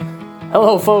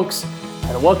Hello, folks,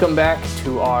 and welcome back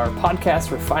to our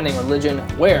podcast, Refining Religion,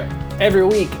 where every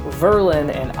week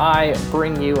Verlin and I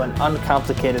bring you an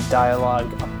uncomplicated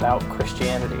dialogue about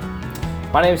Christianity.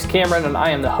 My name is Cameron, and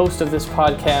I am the host of this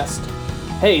podcast.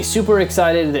 Hey, super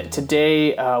excited that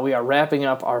today we are wrapping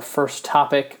up our first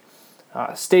topic.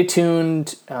 Stay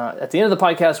tuned. At the end of the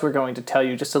podcast, we're going to tell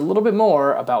you just a little bit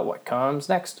more about what comes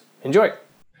next. Enjoy.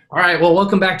 All right, well,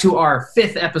 welcome back to our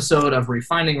fifth episode of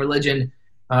Refining Religion.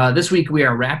 This week we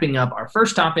are wrapping up our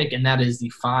first topic, and that is the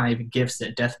 5 gifts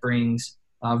that death brings.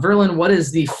 Verlin, what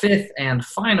is the fifth and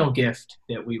final gift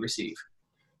that we receive?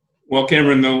 Well,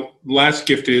 Cameron, the last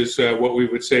gift is what we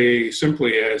would say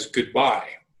simply as goodbye,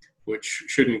 which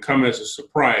shouldn't come as a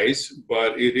surprise,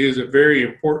 but it is a very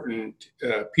important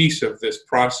piece of this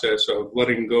process of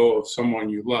letting go of someone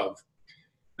you love.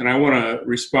 And I want to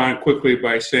respond quickly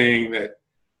by saying that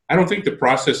I don't think the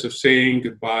process of saying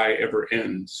goodbye ever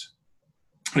ends.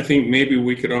 I think maybe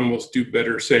we could almost do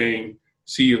better saying,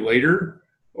 see you later,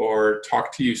 or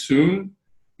talk to you soon,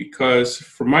 because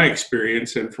from my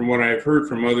experience and from what I've heard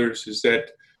from others is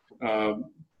that,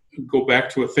 go back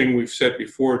to a thing we've said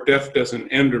before, death doesn't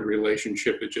end a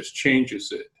relationship, it just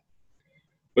changes it.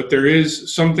 But there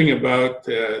is something about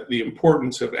the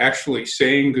importance of actually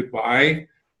saying goodbye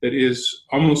that is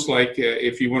almost like,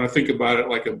 if you want to think about it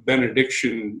like a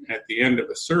benediction at the end of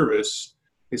a service.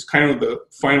 It's kind of the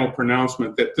final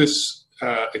pronouncement that this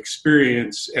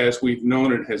experience as we've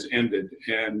known it has ended,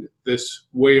 and this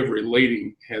way of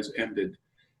relating has ended.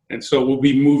 And so we'll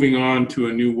be moving on to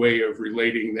a new way of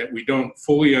relating that we don't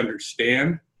fully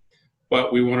understand,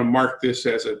 but we want to mark this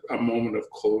as a moment of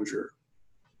closure.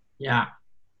 Yeah.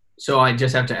 So I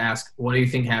just have to ask, what do you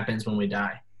think happens when we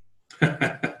die?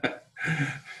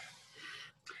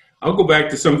 I'll go back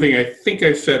to something I think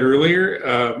I said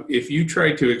earlier. If you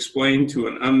try to explain to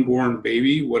an unborn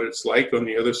baby what it's like on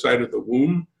the other side of the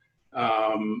womb,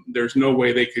 there's no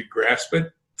way they could grasp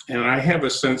it. And I have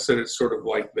a sense that it's sort of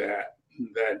like that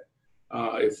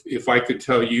if I could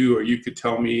tell you or you could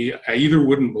tell me, I either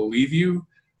wouldn't believe you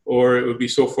or it would be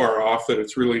so far off that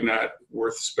it's really not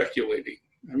worth speculating.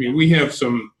 I mean, we have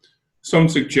some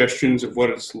suggestions of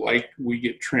what it's like. We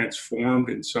get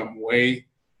transformed in some way.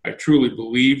 I truly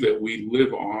believe that we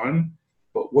live on,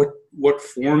 but what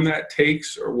form that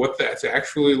takes or what that's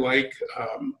actually like,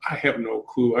 I have no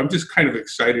clue. I'm just kind of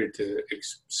excited to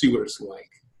see what it's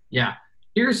like. Yeah.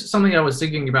 Here's something I was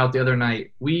thinking about the other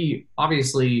night. We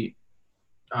obviously,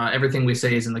 everything we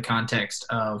say is in the context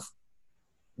of,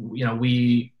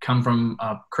 we come from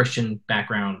a Christian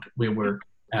background. We were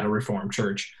at a Reformed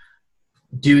church.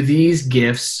 Do these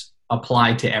gifts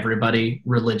apply to everybody,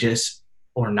 religious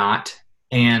or not?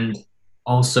 And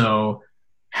also,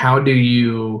 how do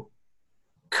you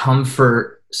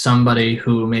comfort somebody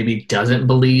who maybe doesn't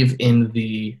believe in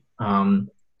the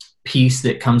peace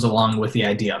that comes along with the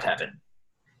idea of heaven?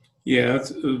 Yeah,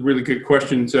 that's really good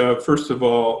questions. First of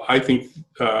all, I think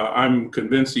I'm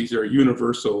convinced these are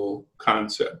universal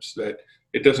concepts, that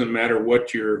it doesn't matter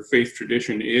what your faith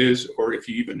tradition is or if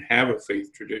you even have a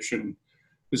faith tradition.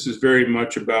 This is very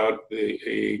much about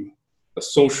a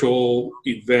social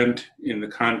event in the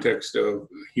context of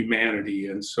humanity.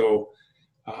 And so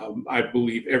I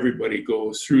believe everybody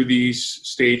goes through these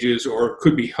stages or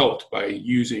could be helped by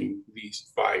using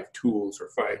these 5 tools or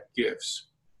 5 gifts.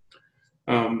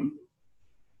 And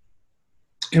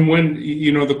when,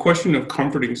 the question of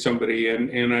comforting somebody,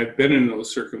 and I've been in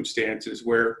those circumstances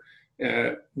where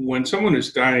when someone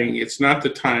is dying, it's not the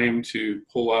time to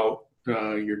pull out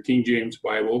your King James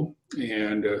Bible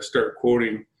and start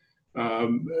quoting.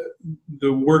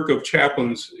 The work of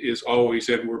chaplains is always,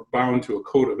 and we're bound to a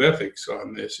code of ethics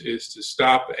on this, is to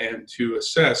stop and to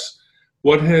assess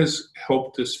what has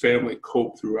helped this family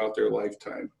cope throughout their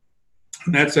lifetime.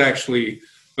 And that's actually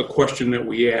a question that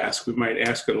we ask. We might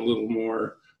ask it a little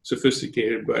more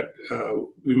sophisticated, but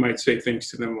we might say things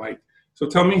to them like, so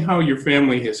tell me how your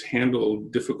family has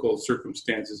handled difficult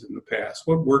circumstances in the past.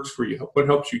 What works for you? What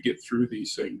helps you get through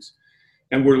these things?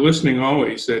 And we're listening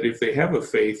always that if they have a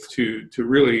faith to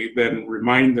really then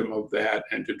remind them of that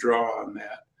and to draw on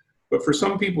that. But for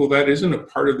some people, that isn't a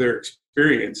part of their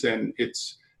experience. And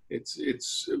it's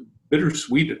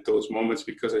bittersweet at those moments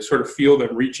because I sort of feel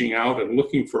them reaching out and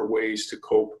looking for ways to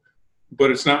cope. But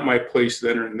it's not my place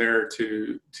then and there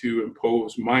to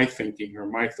impose my thinking or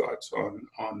my thoughts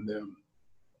on them.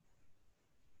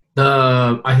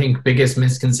 The, I think, biggest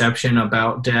misconception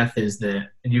about death is that,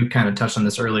 and you kind of touched on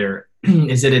this earlier,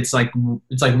 is that it's like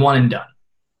one and done.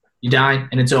 You die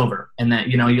and it's over, and that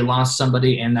you lost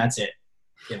somebody and that's it.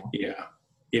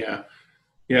 Yeah.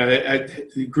 Yeah,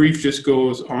 grief just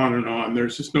goes on and on.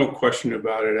 There's just no question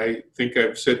about it. I think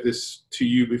I've said this to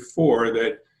you before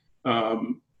that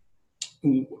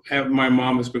my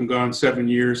mom has been gone 7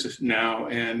 years now,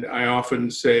 and I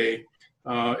often say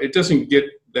it doesn't get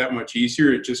that much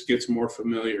easier. It just gets more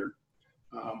familiar.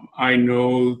 I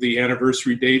know the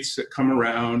anniversary dates that come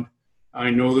around. I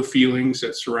know the feelings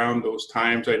that surround those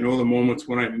times. I know the moments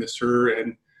when I miss her,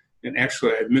 and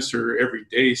actually I miss her every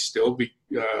day still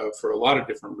for a lot of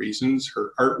different reasons.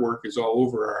 Her artwork is all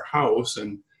over our house,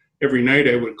 and every night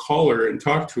I would call her and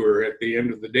talk to her at the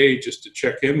end of the day just to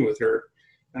check in with her.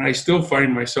 And I still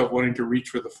find myself wanting to reach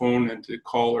for the phone and to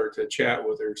call her to chat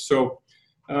with her. So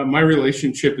my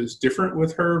relationship is different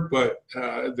with her, but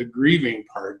the grieving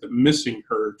part, the missing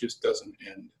her, just doesn't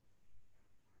end.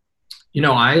 You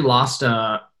know, I lost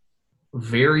a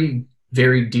very,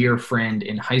 very dear friend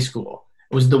in high school.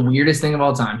 It was the weirdest thing of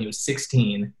all time. He was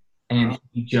 16, and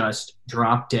he just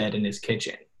dropped dead in his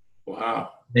kitchen. Wow.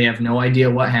 They have no idea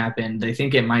what happened. They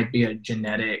think it might be a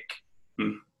genetic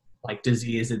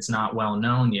disease. It's not well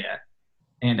known yet.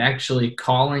 And actually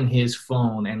calling his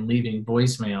phone and leaving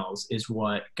voicemails is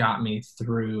what got me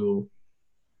through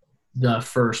the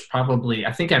first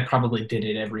I think I probably did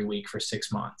it every week for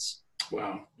 6 months.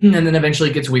 Wow. And then eventually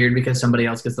it gets weird because somebody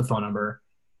else gets the phone number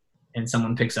and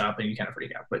someone picks up and you kind of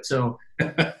freak out. But so,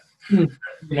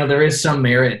 there is some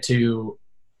merit to,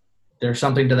 there's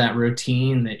something to that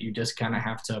routine that you just kind of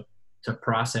have to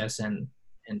process and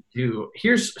do.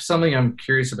 Here's something I'm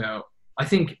curious about. I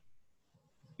think,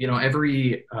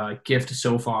 every gift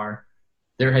so far,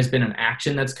 there has been an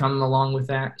action that's come along with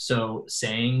that. So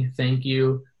saying thank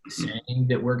you, saying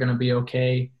that we're going to be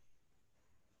okay.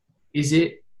 Is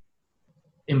it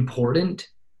important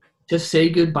to say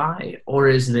goodbye, or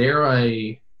is there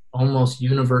a almost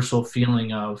universal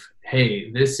feeling of,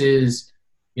 hey, this is,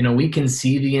 we can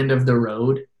see the end of the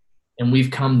road and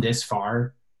we've come this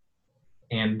far,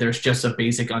 and there's just a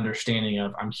basic understanding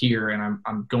of I'm here and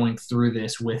I'm going through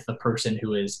this with the person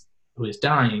who is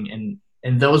dying,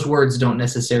 and those words don't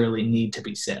necessarily need to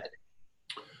be said?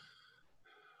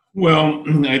 Well,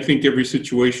 I think every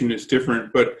situation is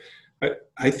different, but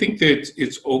I think that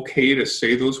it's okay to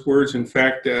say those words. In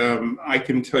fact, I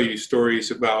can tell you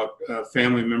stories about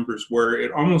family members where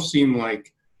it almost seemed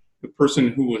like the person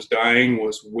who was dying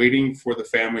was waiting for the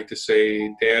family to say,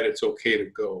 "Dad, it's okay to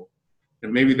go."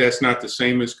 And maybe that's not the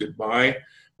same as goodbye,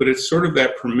 but it's sort of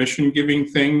that permission-giving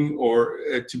thing, or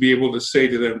to be able to say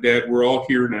to them, "Dad, we're all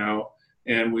here now,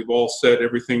 and we've all said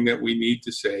everything that we need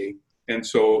to say. And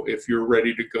so if you're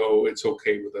ready to go, it's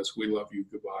okay with us. We love you.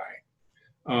 Goodbye."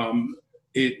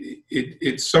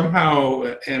 It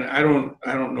somehow, and I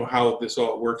don't know how this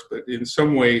all works, but in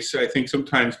some ways, I think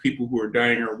sometimes people who are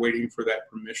dying are waiting for that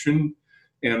permission,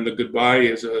 and the goodbye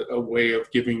is a way of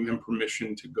giving them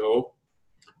permission to go.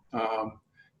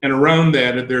 And around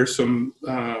that, there's some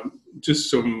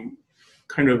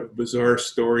kind of bizarre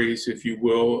stories, if you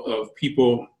will, of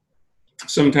people.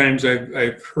 Sometimes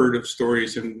I've heard of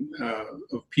stories of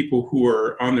people who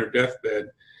are on their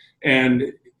deathbed,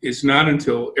 and it's not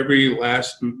until every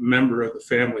last member of the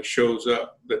family shows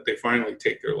up that they finally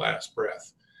take their last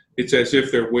breath. It's as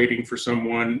if they're waiting for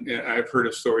someone. I've heard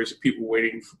of stories of people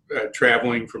waiting,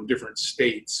 traveling from different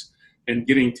states and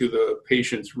getting to the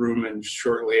patient's room, and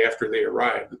shortly after they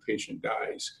arrive, the patient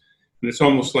dies. And it's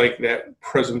almost like that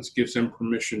presence gives them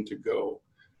permission to go.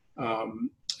 And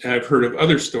I've heard of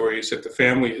other stories that the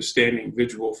family is standing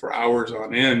vigil for hours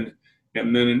on end,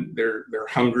 and then they're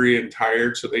hungry and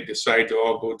tired, so they decide to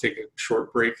all go take a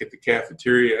short break at the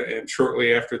cafeteria, and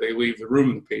shortly after they leave the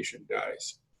room, the patient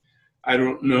dies. I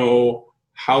don't know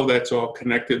how that's all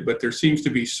connected, but there seems to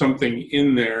be something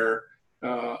in there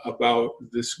about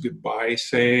this goodbye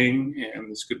saying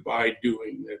and this goodbye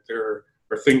doing, that there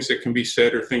are things that can be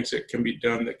said or things that can be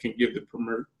done that can give the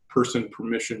person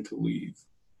permission to leave.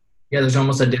 Yeah, there's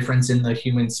almost a difference in the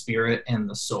human spirit and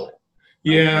the soul.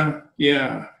 Yeah.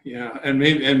 And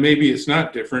maybe it's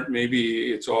not different.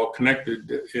 Maybe it's all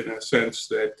connected in a sense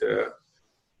that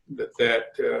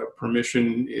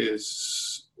permission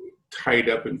is tied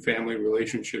up in family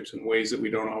relationships in ways that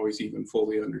we don't always even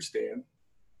fully understand.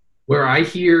 Where I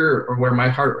hear, or where my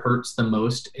heart hurts the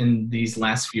most in these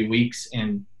last few weeks,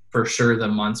 and for sure the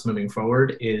months moving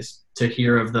forward, is to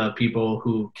hear of the people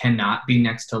who cannot be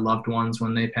next to loved ones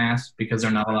when they pass because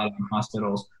they're not allowed in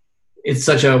hospitals. It's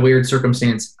such a weird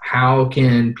circumstance. How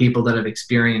can people that have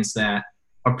experienced that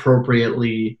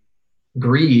appropriately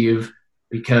grieve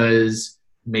because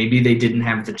maybe they didn't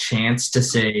have the chance to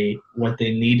say what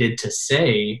they needed to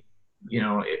say?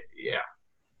 Yeah.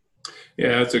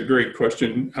 Yeah, that's a great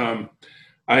question.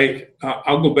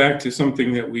 I'll go back to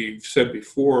something that we've said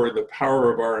before, the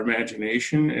power of our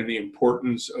imagination and the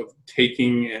importance of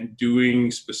taking and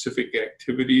doing specific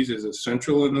activities is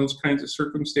essential in those kinds of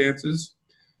circumstances.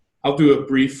 I'll do a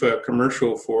brief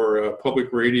commercial for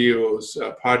public radio's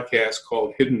podcast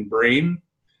called Hidden Brain.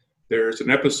 There's an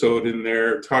episode in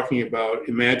there talking about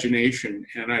imagination,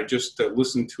 and I just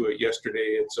listened to it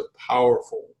yesterday. It's a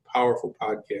powerful, powerful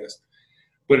podcast.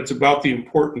 But it's about the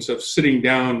importance of sitting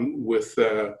down with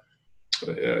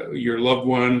your loved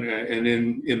one. And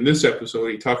in this episode,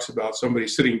 he talks about somebody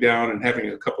sitting down and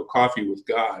having a cup of coffee with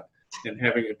God and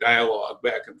having a dialogue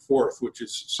back and forth, which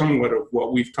is somewhat of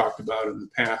what we've talked about in the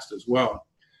past as well.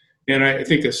 And I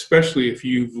think especially if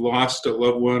you've lost a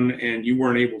loved one and you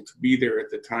weren't able to be there at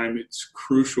the time, it's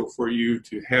crucial for you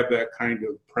to have that kind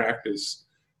of practice,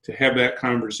 to have that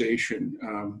conversation.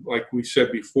 Like we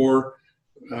said before,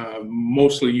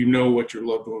 mostly you know what your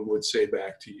loved one would say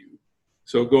back to you.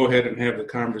 So go ahead and have the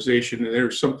conversation. And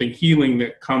there's something healing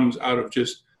that comes out of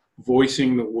just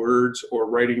voicing the words or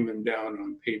writing them down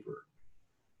on paper.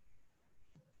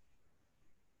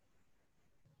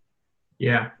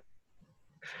 Yeah.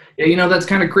 Yeah, that's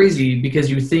kind of crazy because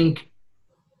you think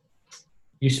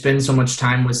you spend so much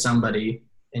time with somebody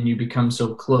and you become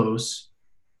so close.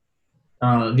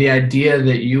 The idea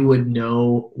that you would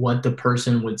know what the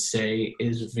person would say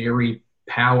is very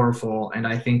powerful, and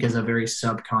I think is a very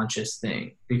subconscious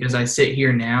thing, because I sit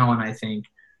here now and I think,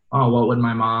 oh, what would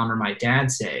my mom or my dad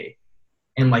say?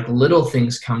 And like little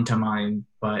things come to mind,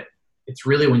 but it's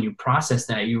really when you process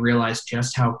that, you realize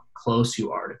just how close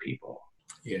you are to people.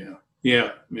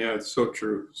 Yeah, it's so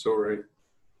true. So right.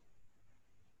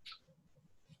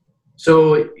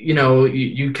 So,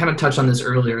 you kind of touched on this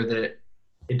earlier, that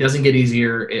it doesn't get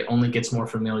easier, it only gets more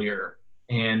familiar.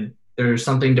 And there's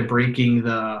something to breaking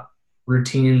the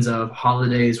routines of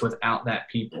holidays without that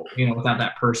without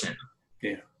that person.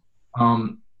 Yeah.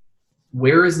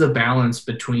 Where is the balance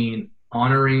between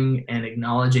honoring and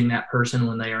acknowledging that person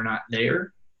when they are not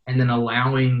there, and then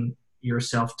allowing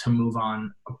yourself to move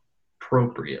on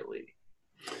appropriately?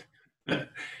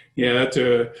 Yeah, that's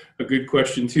a good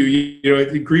question too. I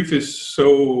think grief is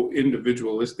so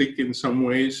individualistic in some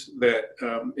ways that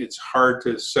it's hard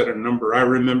to set a number. I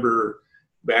remember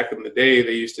back in the day,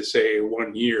 they used to say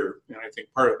 1 year. And I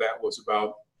think part of that was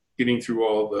about getting through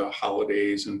all the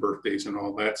holidays and birthdays and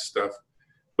all that stuff.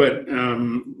 But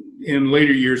in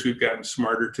later years, we've gotten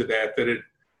smarter to that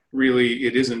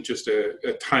it isn't just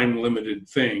a time limited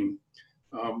thing.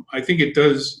 I think it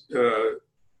does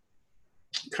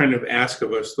kind of ask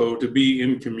of us, though, to be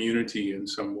in community in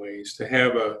some ways, to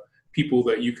have people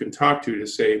that you can talk to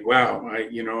say, wow,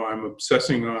 I'm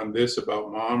obsessing on this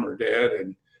about mom or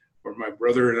dad or my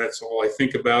brother, and that's all I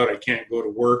think about. I can't go to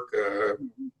work.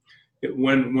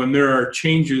 When there are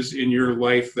changes in your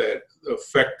life that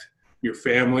affect your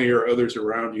family or others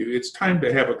around you, it's time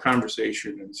to have a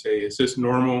conversation and say, is this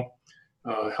normal?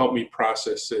 Help me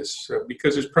process this,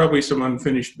 because there's probably some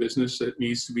unfinished business that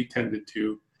needs to be tended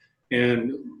to.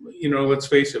 And, let's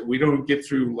face it, we don't get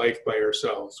through life by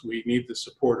ourselves. We need the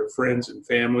support of friends and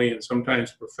family and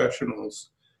sometimes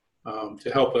professionals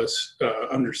to help us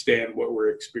understand what we're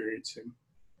experiencing.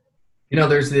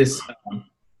 There's this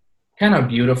kind of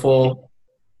beautiful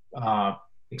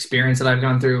experience that I've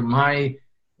gone through. My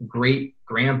great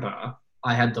grandpa,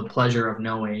 I had the pleasure of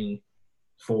knowing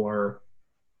for,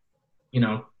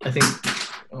 I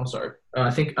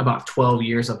think about 12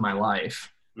 years of my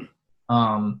life.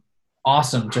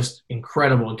 Awesome, just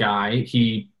incredible guy.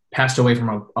 He passed away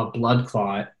from a blood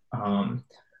clot.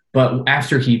 But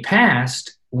after he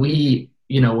passed, we,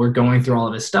 we're going through all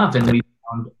of his stuff, and we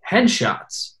found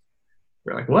headshots.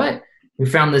 We're like, what? We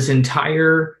found this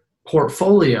entire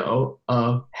portfolio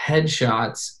of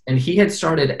headshots, and he had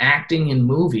started acting in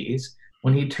movies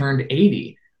when he turned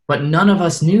 80, but none of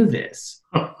us knew this.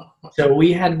 So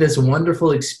we had this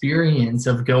wonderful experience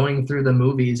of going through the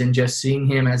movies and just seeing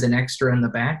him as an extra in the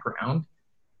background.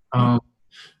 And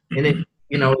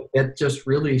it just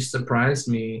really surprised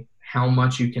me how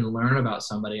much you can learn about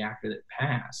somebody after they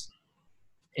pass.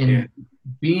 And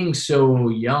being so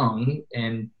young,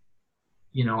 and,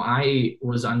 I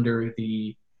was under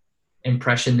the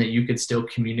impression that you could still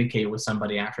communicate with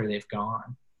somebody after they've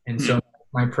gone. And so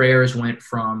my prayers went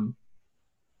from,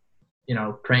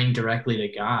 praying directly to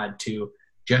God to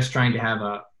just trying to have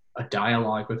a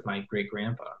dialogue with my great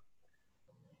grandpa.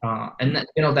 And that,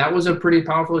 that was a pretty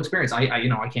powerful experience.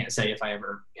 I can't say if I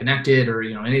ever connected or,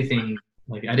 anything,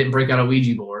 like I didn't break out a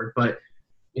Ouija board, but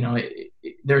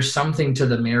there's something to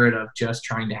the merit of just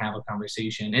trying to have a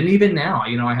conversation. And even now,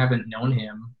 I haven't known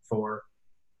him for,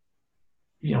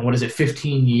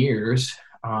 15 years.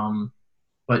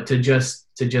 but to just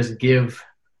give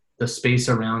the space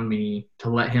around me, to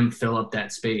let him fill up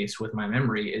that space with my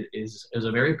memory is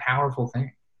a very powerful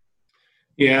thing.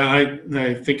 Yeah,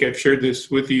 I think I've shared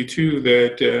this with you too,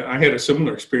 that I had a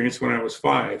similar experience when I was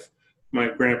 5. My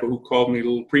grandpa, who called me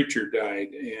little preacher, died.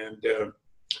 And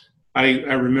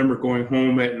I remember going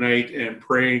home at night and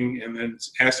praying and then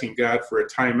asking God for a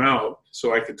timeout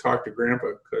so I could talk to Grandpa,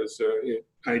 because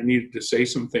I needed to say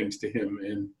some things to him.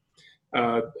 And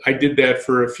I did that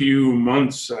for a few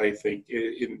months, I think.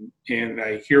 And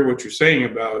I hear what you're saying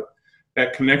about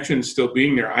that connection still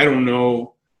being there. I don't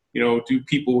know, do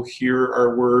people hear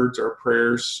our words, our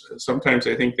prayers? Sometimes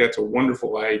I think that's a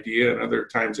wonderful idea, and other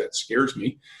times that scares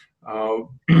me.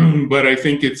 But I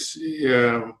think it's,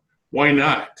 why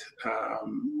not?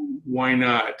 Why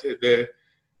not?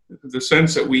 The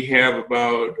sense that we have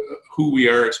about who we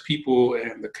are as people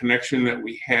and the connection that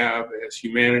we have as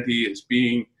humanity, as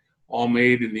being all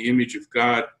made in the image of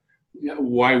God,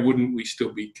 why wouldn't we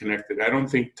still be connected? I don't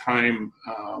think time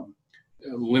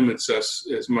limits us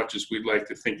as much as we'd like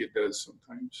to think it does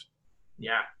sometimes.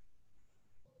 Yeah.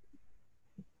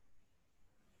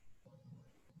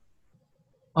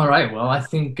 All right. Well, I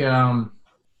think,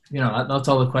 that's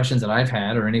all the questions that I've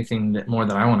had, or anything more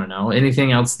that I want to know.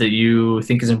 Anything else that you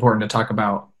think is important to talk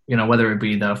about, whether it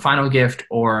be the final gift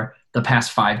or the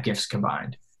past 5 gifts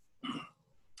combined?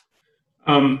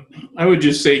 I would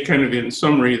just say, kind of in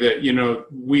summary, that,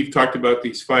 we've talked about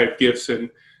these 5 gifts, and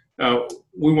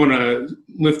we want to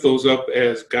lift those up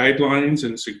as guidelines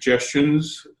and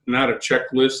suggestions, not a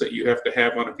checklist that you have to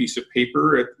have on a piece of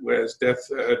paper as death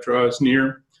draws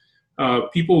near.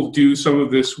 People do some of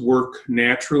this work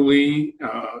naturally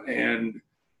and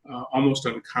almost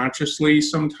unconsciously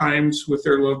sometimes with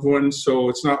their loved ones. So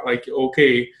it's not like,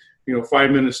 okay,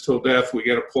 5 minutes till death, we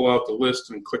got to pull out the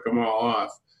list and click them all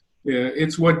off.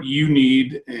 It's what you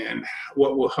need and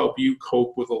what will help you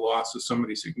cope with the loss of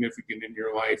somebody significant in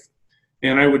your life.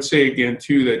 And I would say again,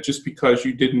 too, that just because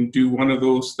you didn't do one of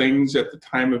those things at the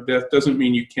time of death doesn't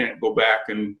mean you can't go back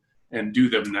and do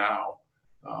them now.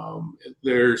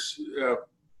 There's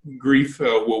grief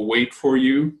will wait for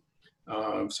you.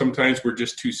 Sometimes we're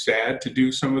just too sad to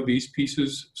do some of these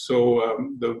pieces.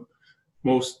 So the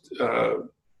most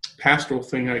pastoral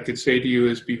thing I could say to you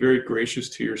is be very gracious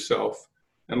to yourself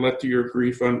and let your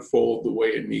grief unfold the way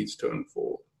it needs to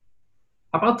unfold.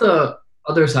 How about the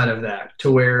other side of that, to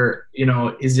where,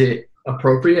 is it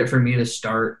appropriate for me to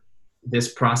start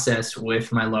this process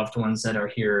with my loved ones that are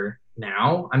here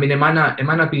now? I mean, it might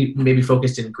not be maybe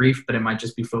focused in grief, but it might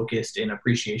just be focused in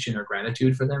appreciation or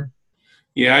gratitude for them.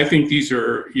 Yeah, I think these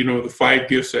are, the 5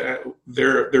 gifts.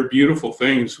 They're beautiful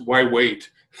things. Why wait?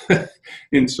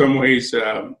 In some ways,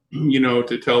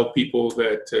 to tell people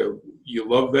that you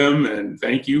love them and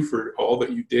thank you for all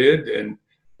that you did, and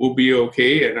we'll be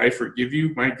okay, and I forgive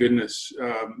you. My goodness,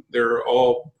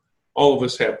 all of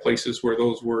us have places where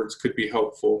those words could be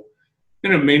helpful.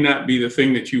 And it may not be the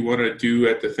thing that you want to do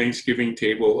at the Thanksgiving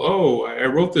table. Oh, I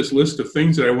wrote this list of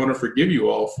things that I want to forgive you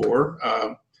all for.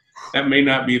 That may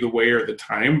not be the way or the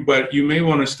time, but you may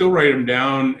want to still write them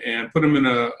down and put them in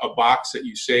a box that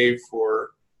you save for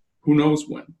who knows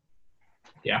when.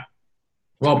 Yeah.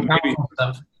 Well,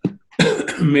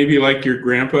 maybe like your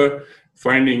grandpa,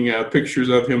 finding pictures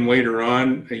of him later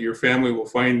on, your family will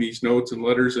find these notes and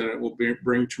letters, and it will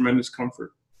bring tremendous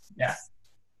comfort. Yeah.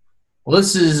 Well,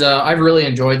 this is, I've really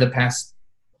enjoyed the past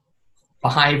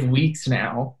 5 weeks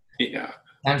now. Yeah.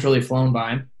 Time's really flown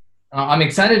by. I'm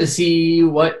excited to see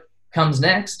what comes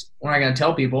next. We're not going to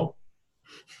tell people,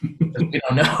 because we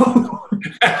don't know.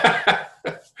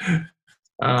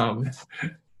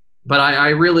 But I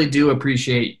really do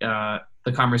appreciate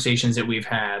the conversations that we've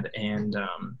had, and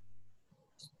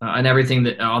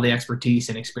everything, all the expertise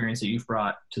and experience that you've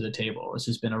brought to the table. This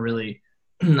has been a really,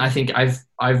 I think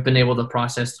I've been able to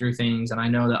process through things, and I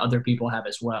know that other people have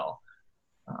as well.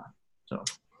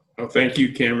 Well, thank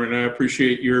you, Cameron. I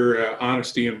appreciate your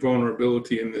honesty and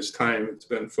vulnerability in this time. It's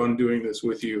been fun doing this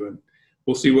with you, and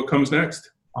we'll see what comes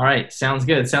next. All right. Sounds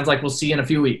good. Sounds like we'll see you in a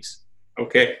few weeks.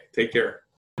 Okay. Take care.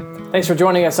 Thanks for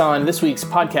joining us on this week's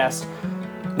podcast.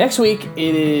 Next week,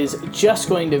 it is just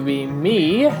going to be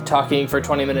me talking for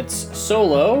 20 minutes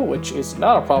solo, which is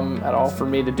not a problem at all for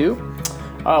me to do.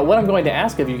 What I'm going to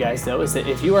ask of you guys, though, is that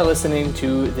if you are listening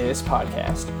to this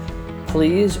podcast,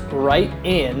 please write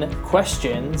in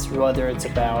questions, whether it's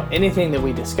about anything that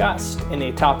we discussed,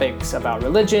 any topics about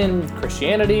religion,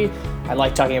 Christianity. I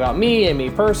like talking about me and me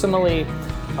personally.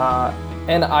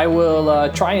 And I will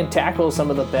try and tackle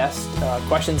some of the best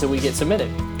questions that we get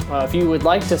submitted. If you would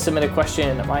like to submit a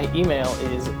question, my email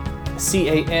is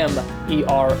cameron@pcc.org.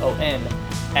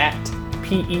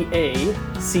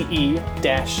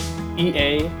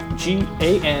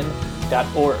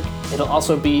 peace-eagan.org. It'll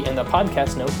also be in the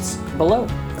podcast notes below.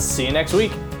 See you next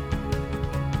week.